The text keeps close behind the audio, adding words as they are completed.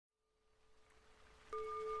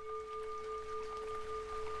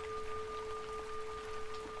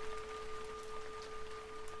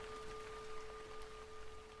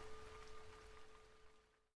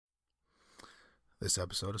This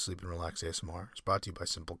episode of Sleep and Relax ASMR is brought to you by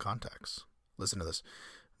Simple Contacts. Listen to this.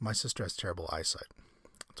 My sister has terrible eyesight.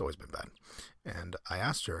 It's always been bad. And I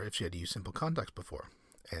asked her if she had used Simple Contacts before.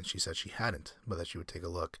 And she said she hadn't, but that she would take a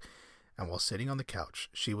look. And while sitting on the couch,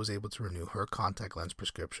 she was able to renew her contact lens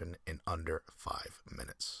prescription in under 5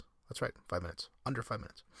 minutes. That's right, 5 minutes. Under 5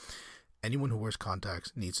 minutes. Anyone who wears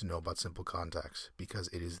contacts needs to know about Simple Contacts because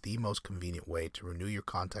it is the most convenient way to renew your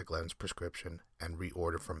contact lens prescription and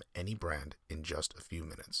reorder from any brand in just a few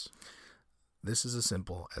minutes. This is as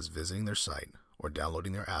simple as visiting their site or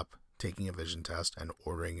downloading their app, taking a vision test, and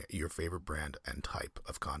ordering your favorite brand and type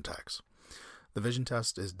of contacts. The vision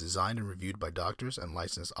test is designed and reviewed by doctors and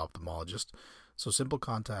licensed ophthalmologists, so Simple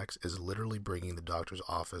Contacts is literally bringing the doctor's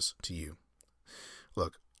office to you.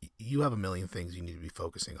 Look, you have a million things you need to be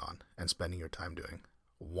focusing on and spending your time doing.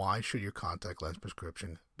 Why should your contact lens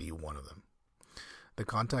prescription be one of them? The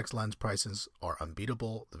contact lens prices are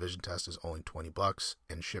unbeatable, the vision test is only $20,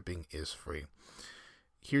 and shipping is free.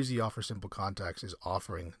 Here's the offer Simple Contacts is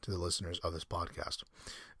offering to the listeners of this podcast.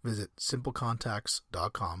 Visit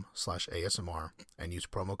simplecontacts.com/ASMR and use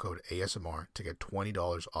promo code ASMR to get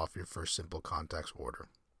 $20 off your first Simple Contacts order.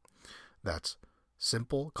 That's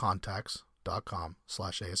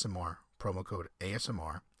simplecontacts.com/ASMR, promo code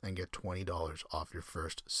ASMR, and get $20 off your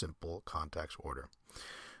first Simple Contacts order.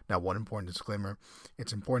 Now, one important disclaimer,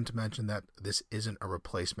 it's important to mention that this isn't a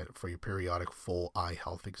replacement for your periodic full eye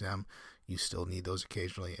health exam. You still need those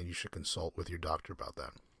occasionally, and you should consult with your doctor about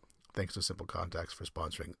that. Thanks to Simple Contacts for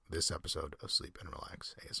sponsoring this episode of Sleep and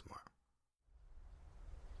Relax ASMR.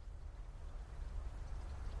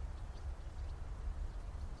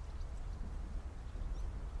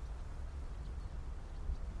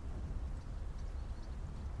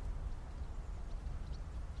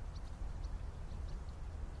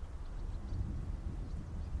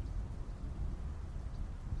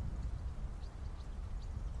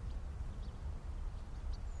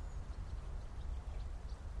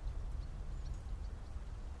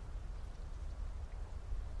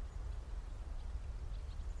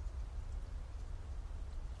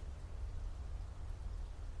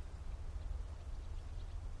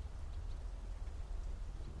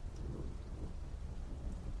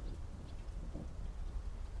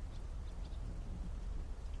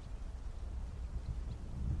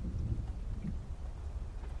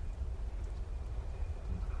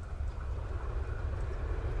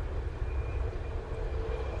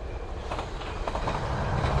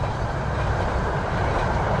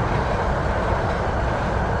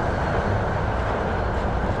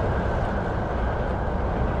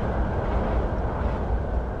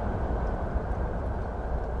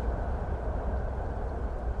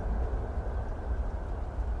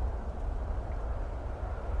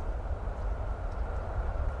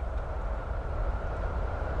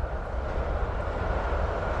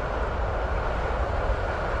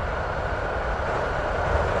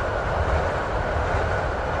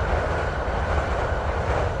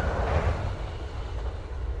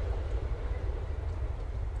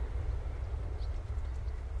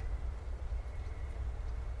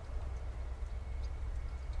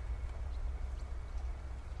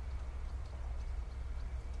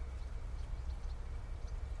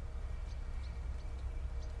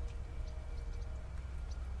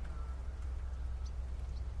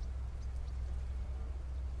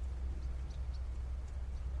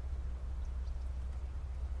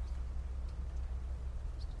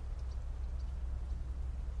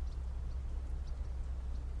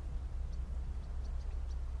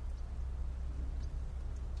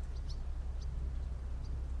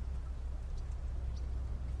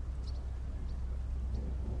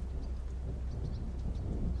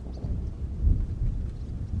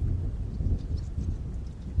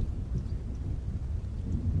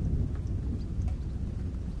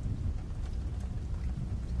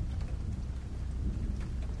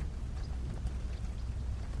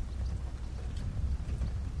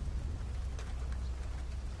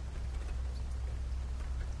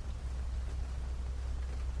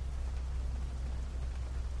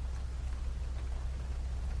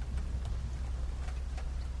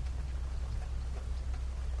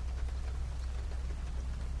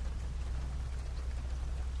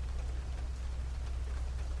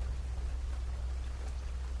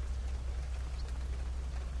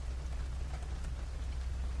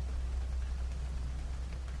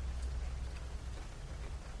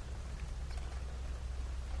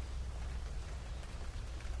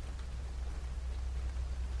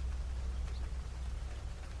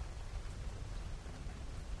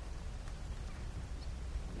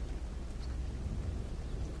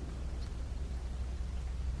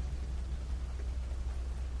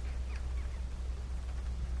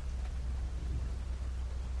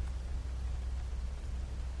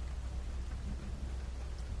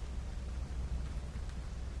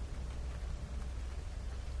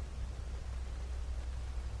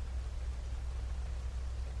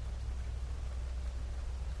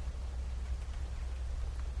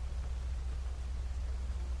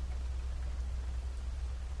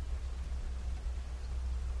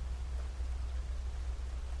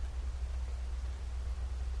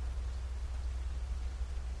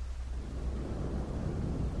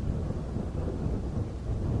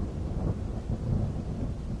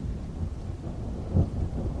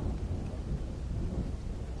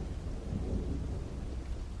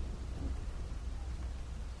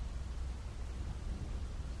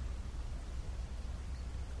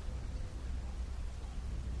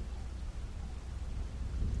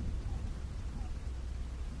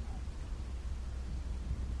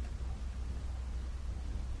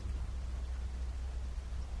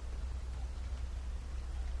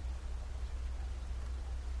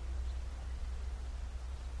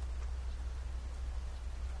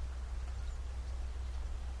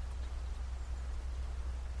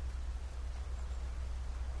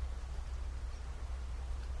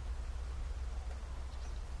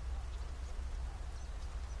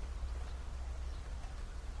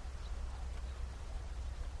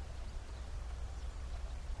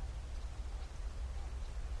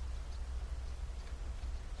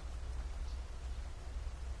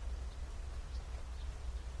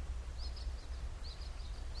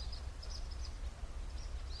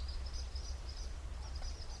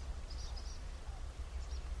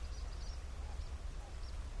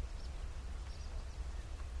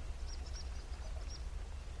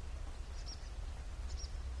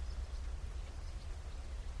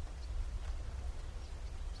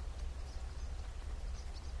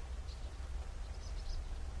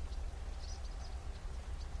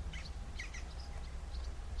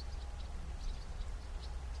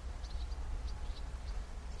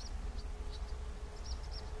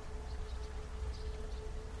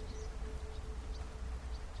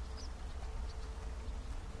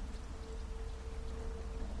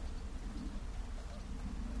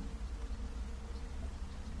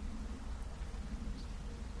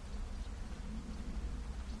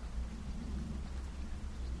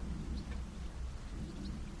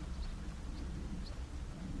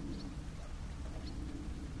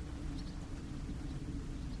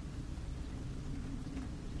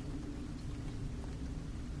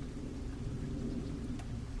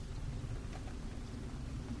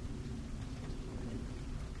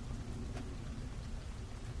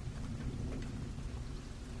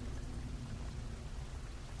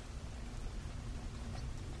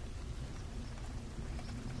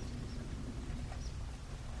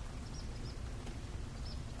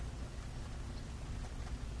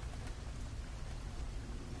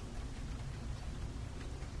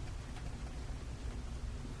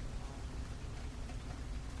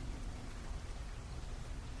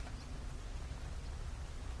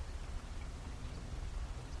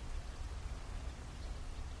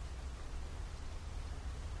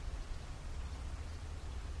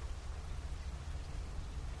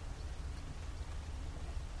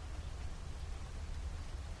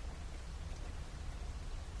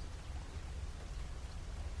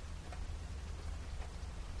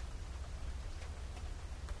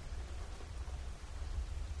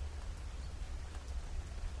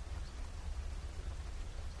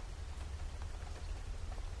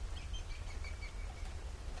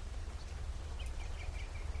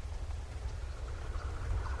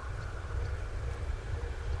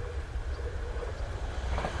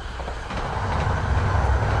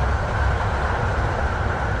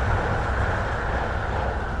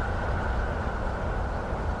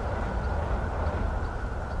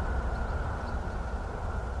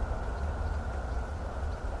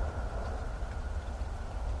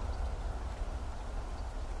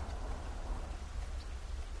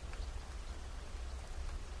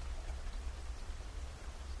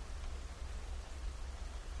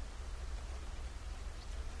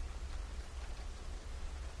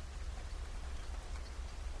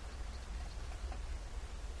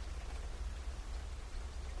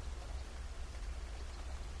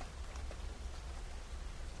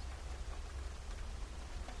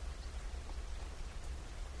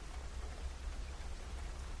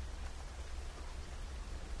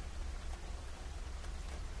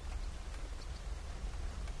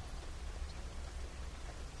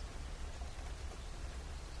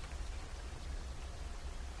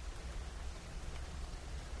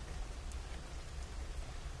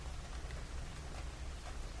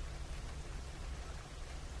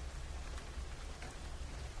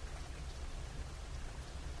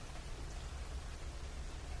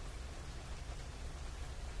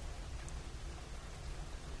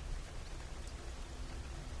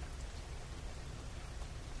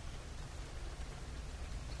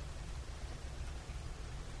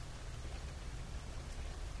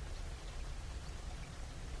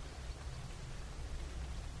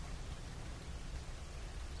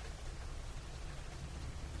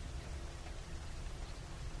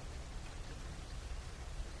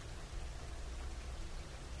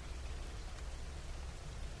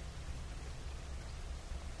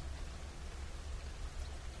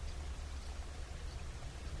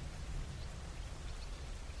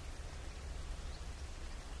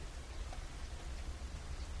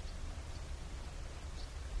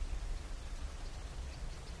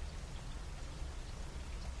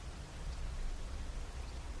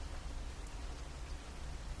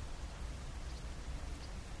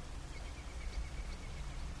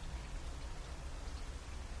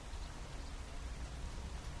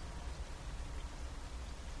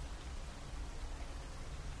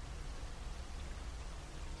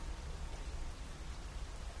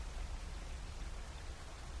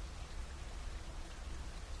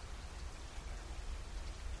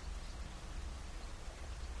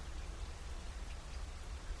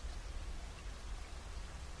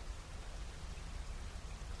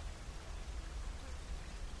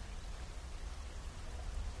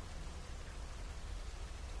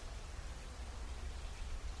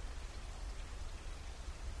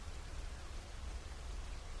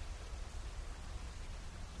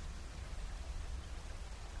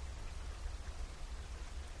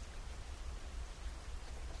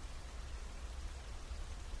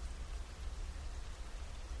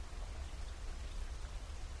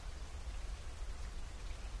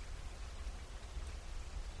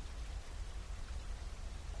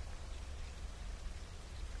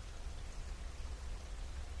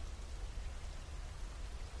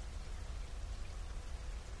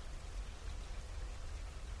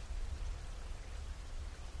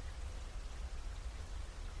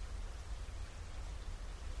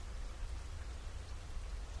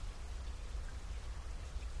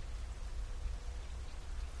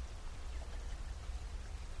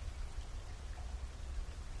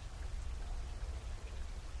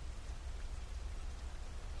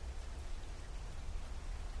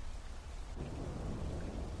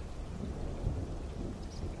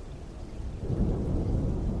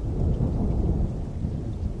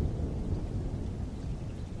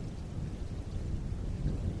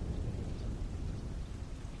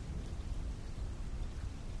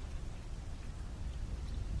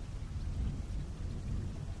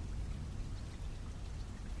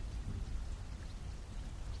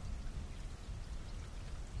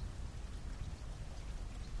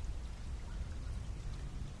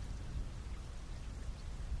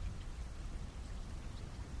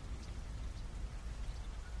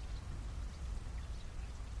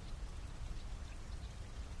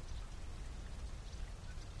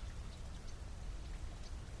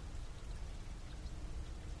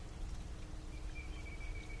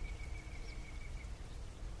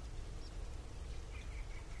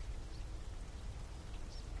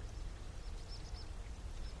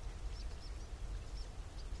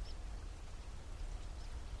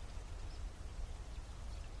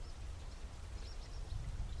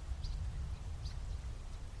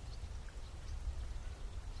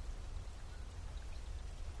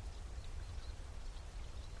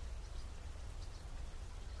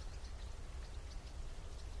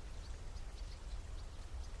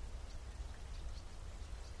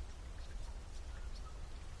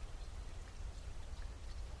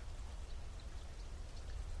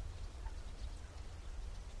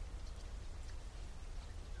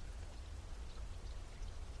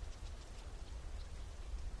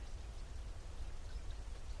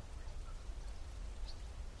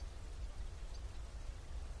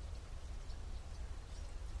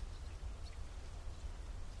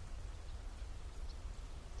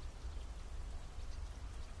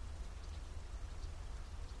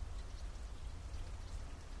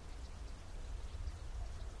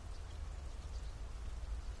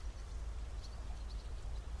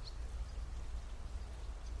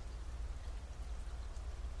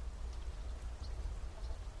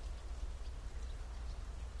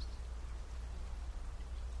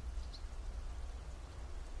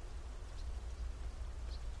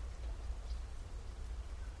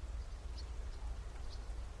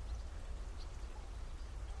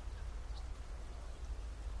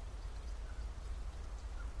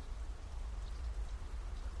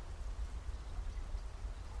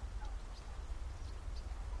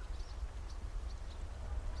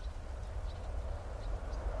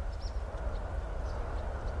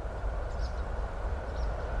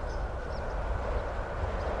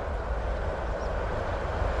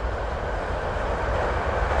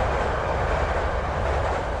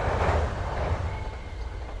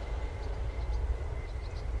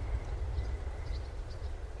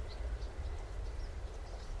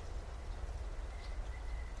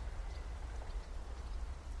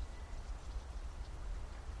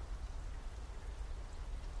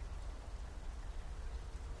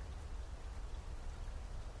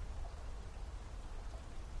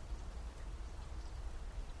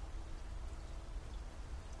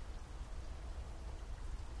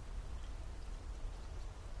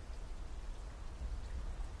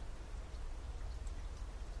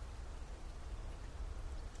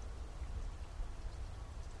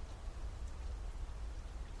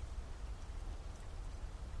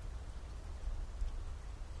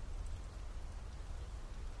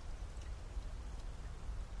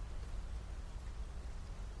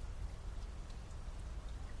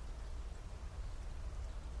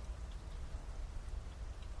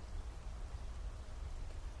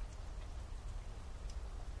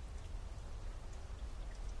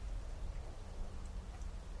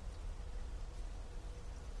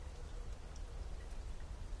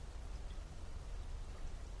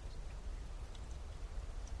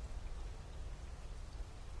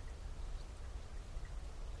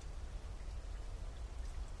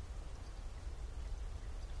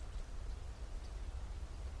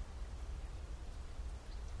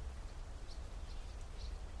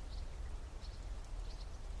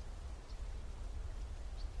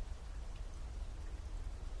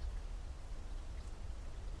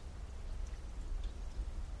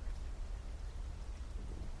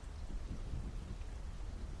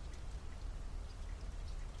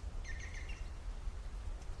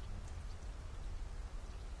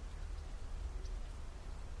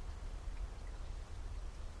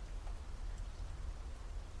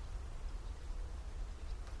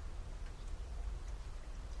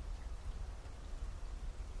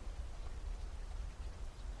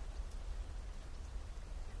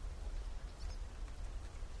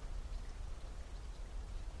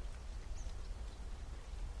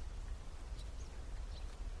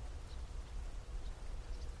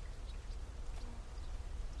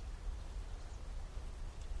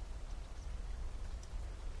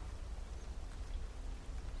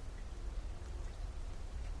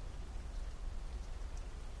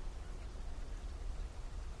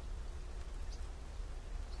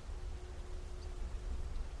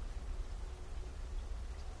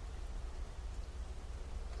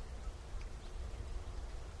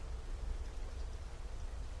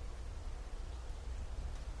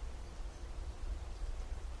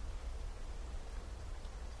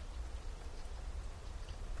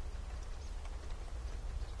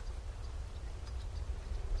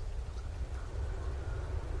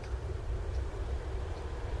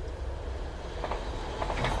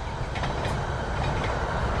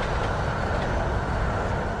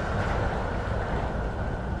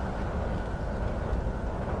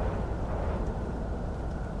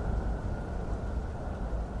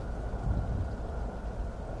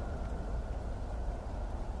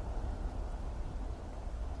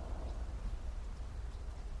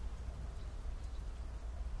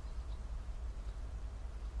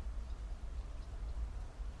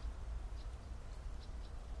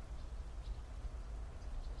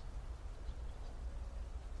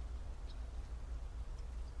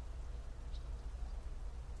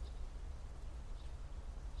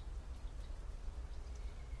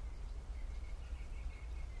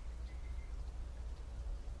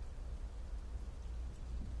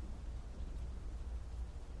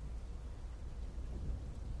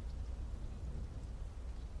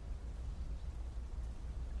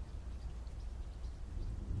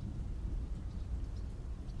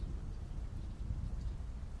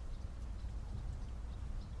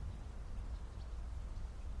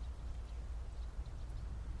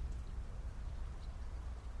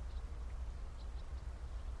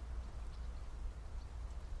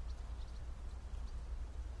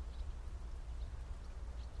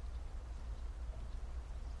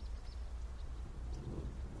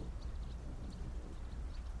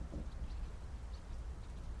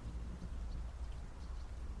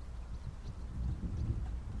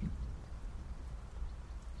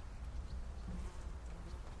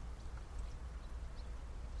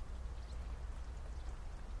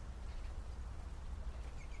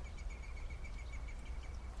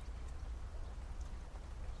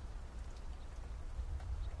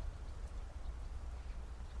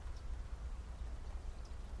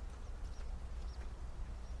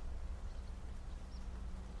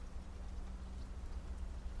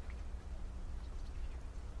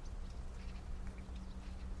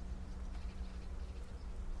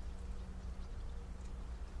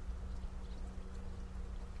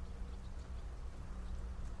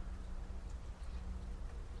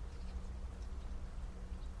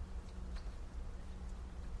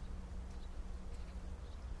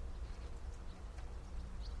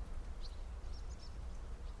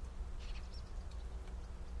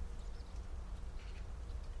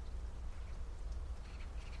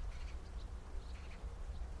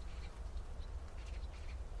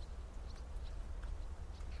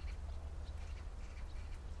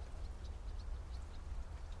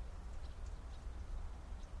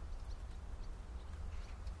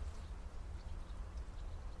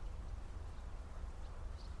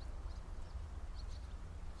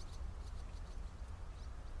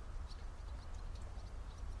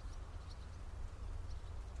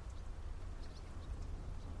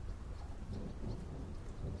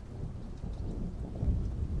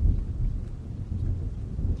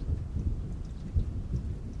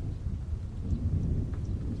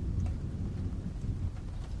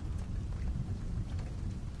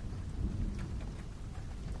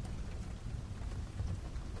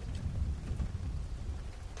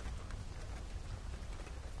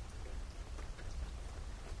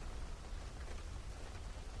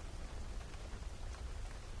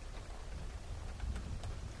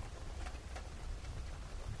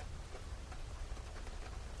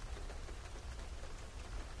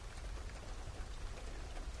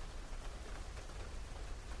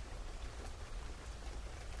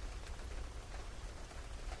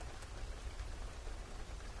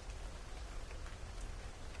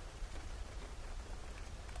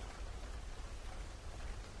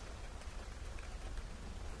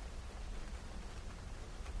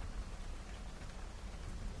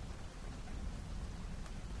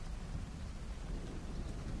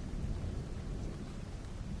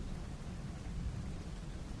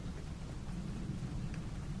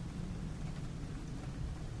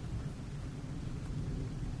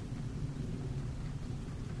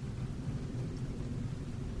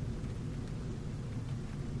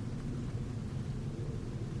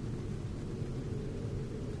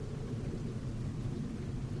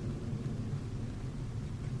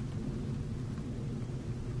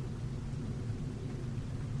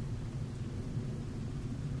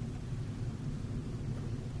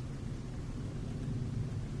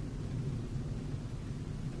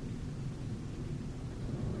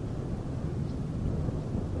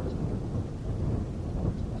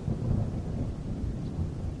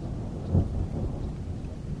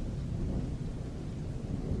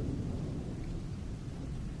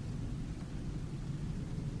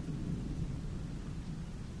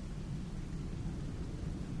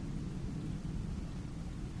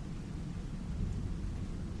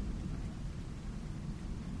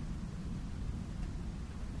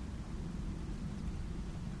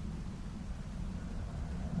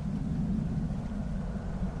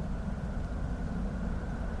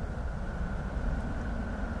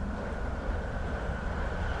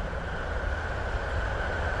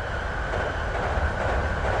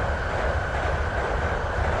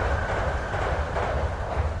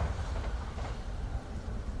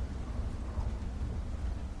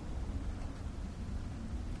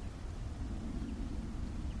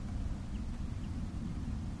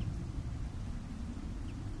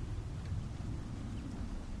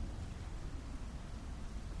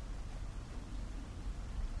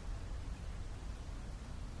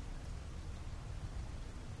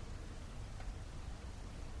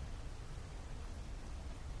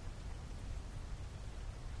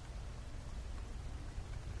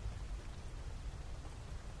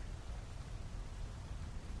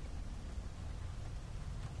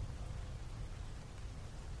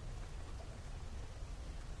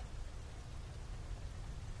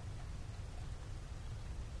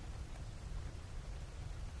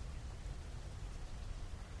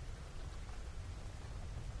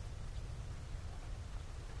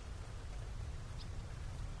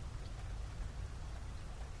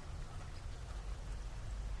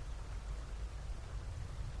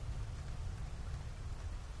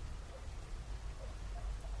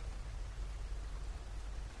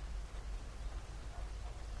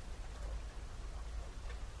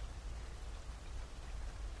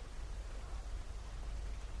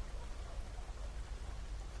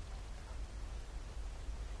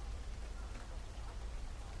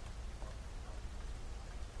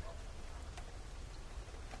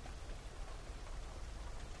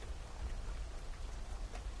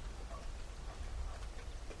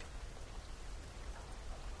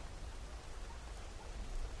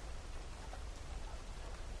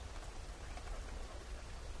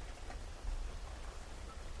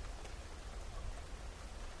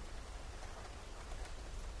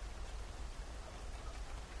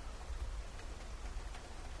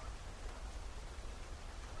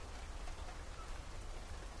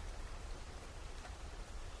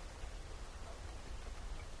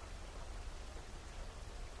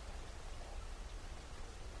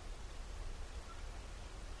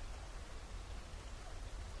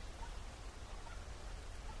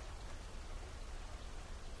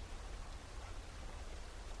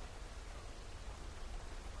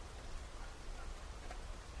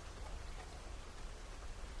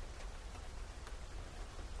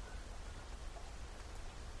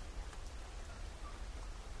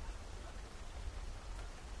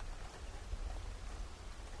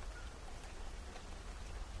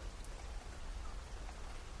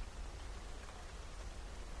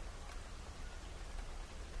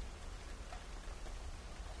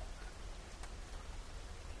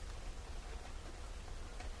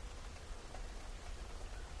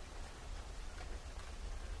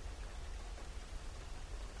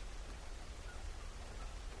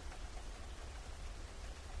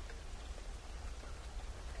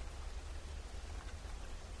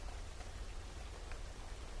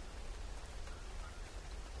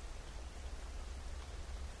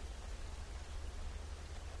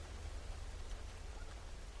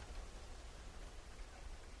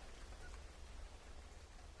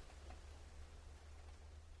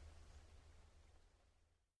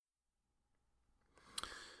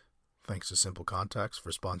 Thanks to Simple Contacts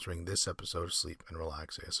for sponsoring this episode of Sleep and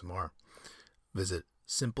Relax ASMR. Visit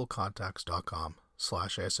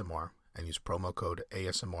simplecontacts.com/ASMR and use promo code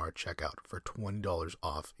ASMR at checkout for $20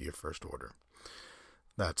 off your first order.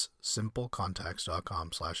 That's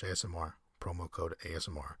simplecontacts.com/ASMR, promo code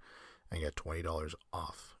ASMR, and get $20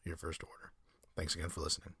 off your first order. Thanks again for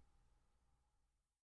listening.